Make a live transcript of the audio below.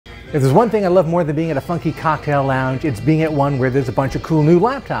If there's one thing I love more than being at a funky cocktail lounge, it's being at one where there's a bunch of cool new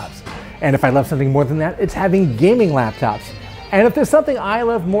laptops. And if I love something more than that, it's having gaming laptops. And if there's something I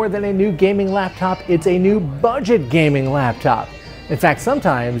love more than a new gaming laptop, it's a new budget gaming laptop. In fact,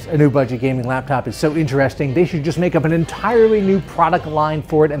 sometimes a new budget gaming laptop is so interesting, they should just make up an entirely new product line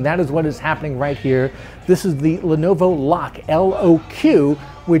for it, and that is what is happening right here. This is the Lenovo LOQ, LOQ,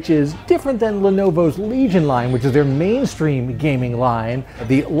 which is different than Lenovo's Legion line, which is their mainstream gaming line.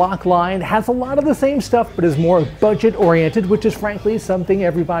 The LOQ line has a lot of the same stuff, but is more budget-oriented, which is frankly something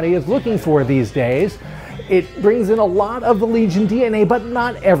everybody is looking for these days. It brings in a lot of the Legion DNA, but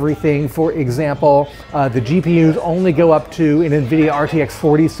not everything. For example, the GPUs only go up to an NVIDIA RTX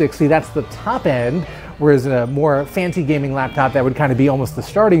 4060. That's the top end, whereas a more fancy gaming laptop, that would kind of be almost the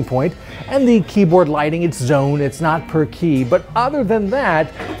starting point. And the keyboard lighting, it's zone, it's not per key. But other than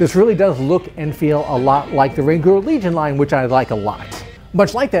that, this really does look and feel a lot like the regular Legion line, which I like a lot.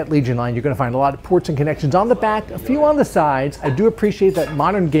 Much like that Legion line, you're going to find a lot of ports and connections on the back, a few on the sides. I do appreciate that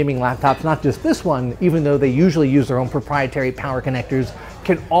modern gaming laptops, not just this one, even though they usually use their own proprietary power connectors,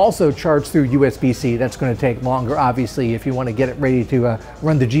 can also charge through USB-C. That's going to take longer, obviously, if you want to get it ready to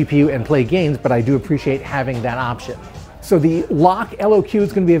run the GPU and play games, but I do appreciate having that option. So the LOQ LOQ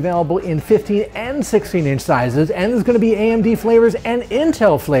is going to be available in 15 and 16-inch sizes, and there's going to be AMD flavors and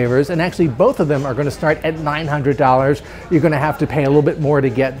Intel flavors, and actually both of them are going to start at $900. You're going to have to pay a little bit more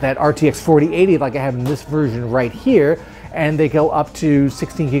to get that RTX 4080 like I have in this version right here, and they go up to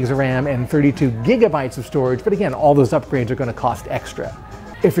 16 gigs of RAM and 32 gigabytes of storage, but again, all those upgrades are going to cost extra.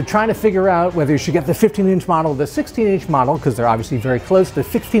 If you're trying to figure out whether you should get the 15-inch model or the 16-inch model, because they're obviously very close, the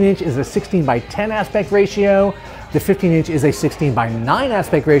 16-inch is a 16:10 aspect ratio. The 15-inch is a 16:9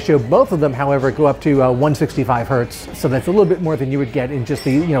 aspect ratio. Both of them, however, go up to 165 hertz, so that's a little bit more than you would get in just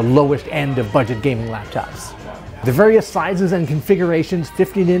the lowest end of budget gaming laptops. The various sizes and configurations,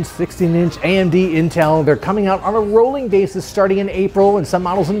 15-inch, 16-inch, AMD, Intel, they're coming out on a rolling basis starting in April, and some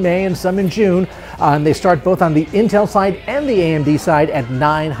models in May and some in June. And they start both on the Intel side and the AMD side at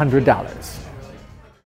 $900.